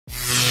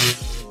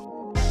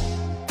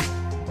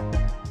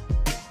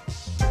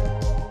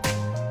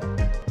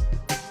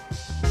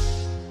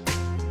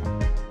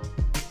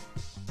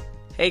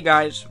Hey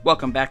guys,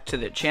 welcome back to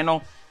the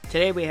channel.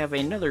 Today we have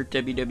another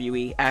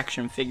WWE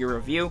action figure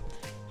review.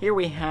 Here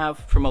we have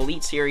from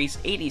Elite Series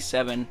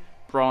 87,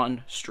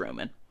 Braun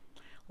Strowman.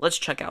 Let's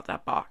check out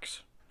that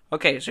box.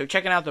 Okay, so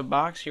checking out the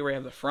box, here we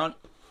have the front.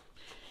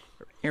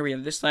 Here we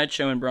have this side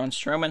showing Braun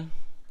Strowman.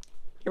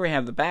 Here we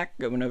have the back,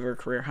 going over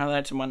career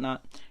highlights and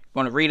whatnot. If you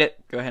want to read it,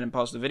 go ahead and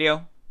pause the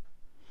video.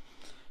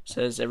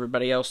 Says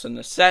everybody else in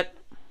the set.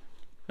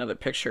 Another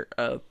picture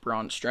of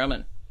Braun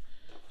Strowman.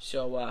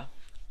 So,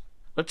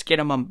 let's get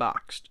him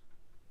unboxed.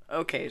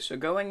 Okay, so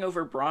going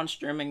over Braun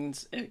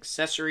Strowman's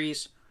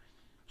accessories.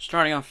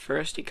 Starting off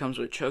first, he comes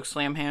with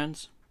chokeslam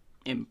hands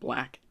in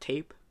black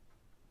tape.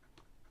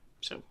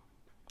 So,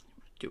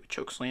 do a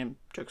chokeslam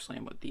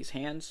with these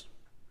hands.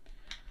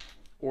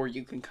 Or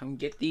you can come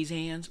get these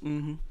hands.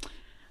 And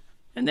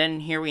then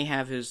here we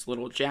have his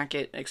little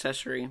jacket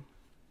accessory,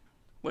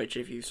 which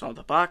if you saw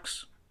the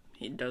box,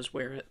 he does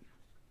wear it.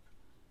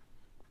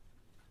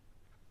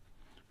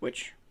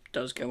 Which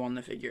does go on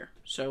the figure.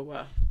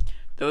 So,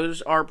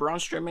 those are Braun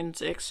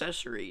Strowman's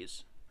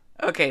accessories.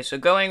 Okay, so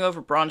going over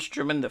Braun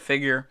Strowman, the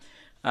figure,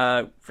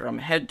 from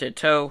head to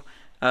toe,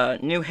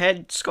 new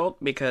head sculpt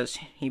because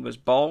he was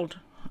bald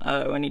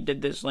when he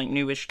did this like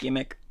newish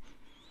gimmick.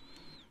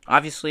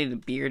 Obviously, the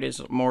beard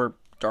is more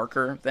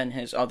darker than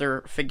his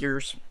other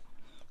figures.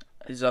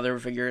 His other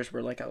figures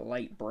were like a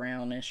light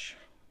brownish.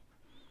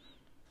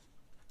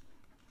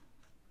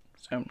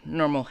 So,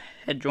 normal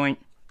head joint.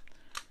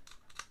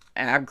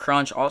 Ab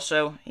crunch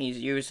also, he's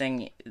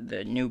using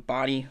the new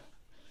body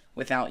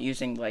without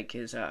using like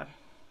his I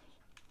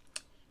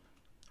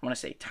want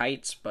to say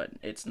tights, but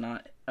it's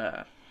not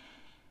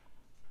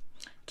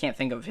can't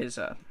think of his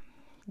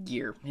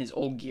gear, his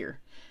old gear,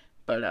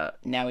 but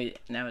now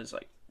it's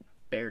like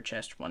bare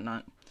chest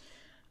whatnot.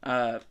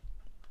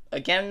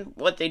 Again,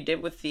 what they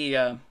did with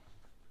the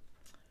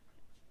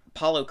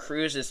Apollo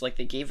Crews is like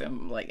they gave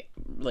him like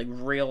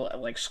real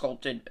like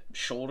sculpted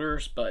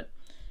shoulders, but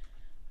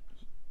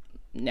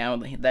now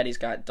that he's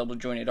got double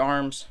jointed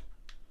arms,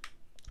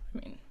 I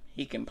mean,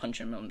 he can punch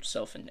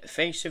himself in the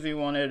face if he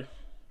wanted,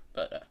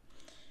 but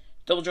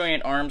double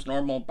jointed arms,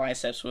 normal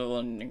bicep swivel,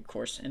 and of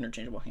course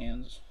interchangeable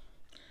hands.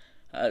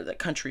 The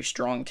country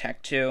strong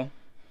tattoo.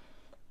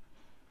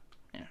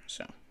 Yeah,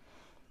 so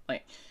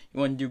like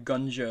you want to do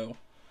Gunjo,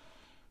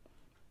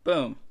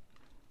 boom.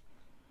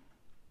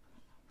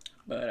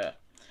 But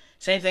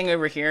same thing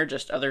over here,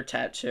 just other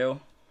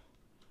tattoo.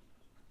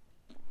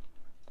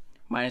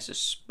 Minus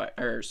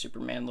the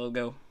Superman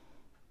logo.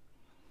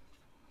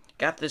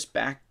 Got this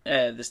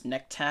this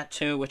neck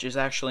tattoo, which is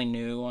actually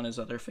new on his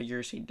other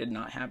figures. He did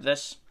not have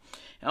this.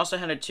 He also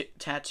had a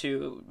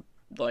tattoo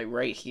like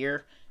right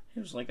here. It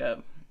was like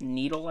a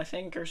needle, I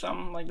think, or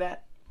something like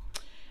that.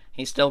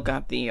 He still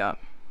got the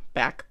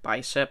back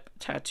bicep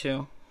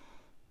tattoo.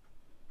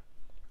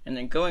 And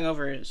then going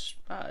over his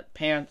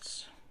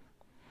pants,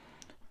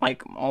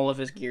 like all of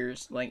his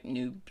gears, like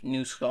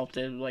new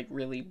sculpted, like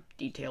really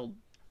detailed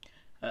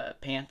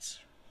pants,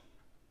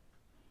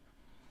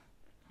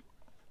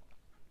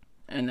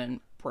 and then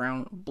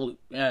blue,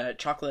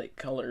 chocolate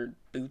colored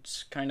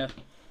boots, kind of.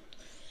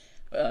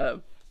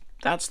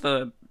 That's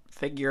the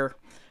figure.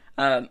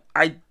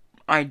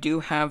 I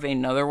do have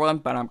another one,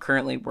 but I'm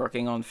currently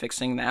working on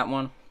fixing that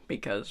one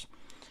because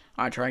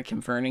I tried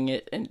converting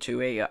it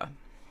into a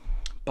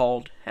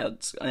bald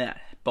head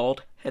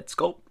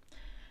sculpt,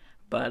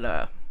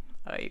 but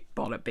I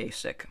bought a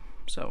basic,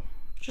 so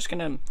just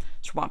gonna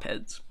swap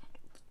heads.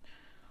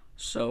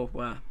 So,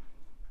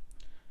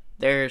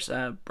 there's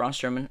Braun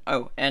Strowman.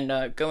 Oh,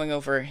 and going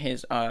over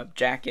his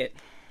jacket,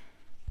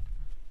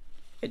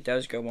 it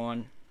does go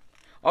on.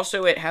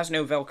 Also, it has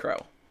no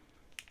Velcro,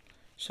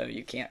 so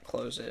you can't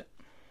close it.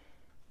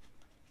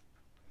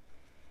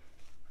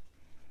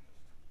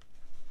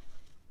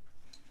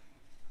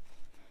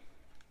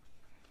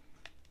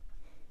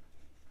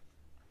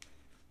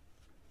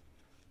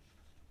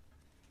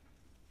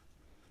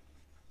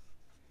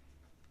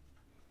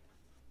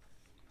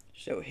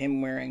 So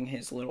him wearing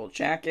his little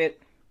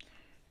jacket,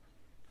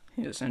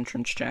 his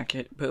entrance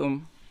jacket,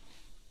 boom.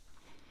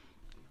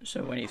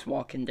 So when he's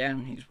walking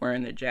down, he's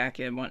wearing the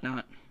jacket and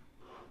whatnot.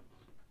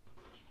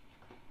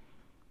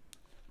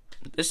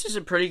 This is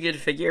a pretty good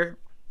figure.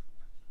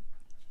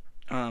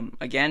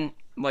 Again,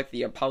 like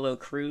the Apollo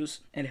Crews,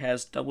 it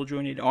has double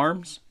jointed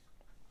arms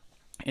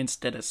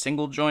instead of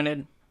single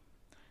jointed.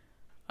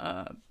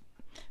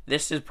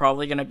 This is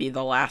probably going to be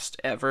the last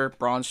ever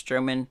Braun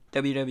Strowman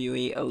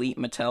WWE Elite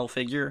Mattel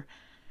figure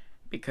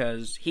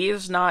because he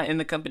is not in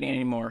the company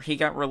anymore. He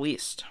got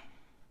released.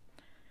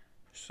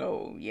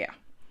 So, yeah.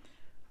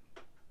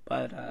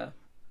 But,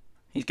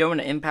 he's going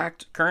to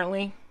Impact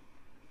currently.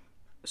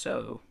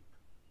 So,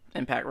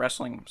 Impact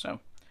Wrestling. So,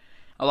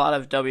 a lot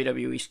of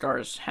WWE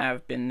stars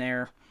have been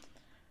there.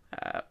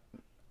 I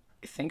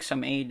think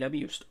some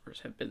AEW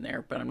stars have been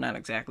there, but I'm not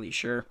exactly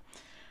sure.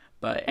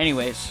 But,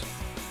 anyways,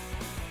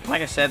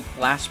 like I said,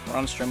 last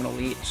Braun Strowman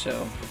Elite,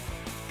 so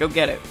go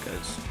get it,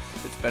 because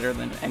it's better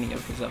than any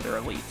of his other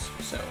Elites.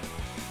 So,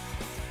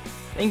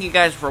 thank you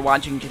guys for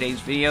watching today's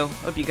video.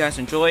 Hope you guys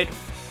enjoyed.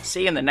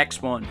 See you in the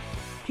next one.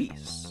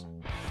 Peace.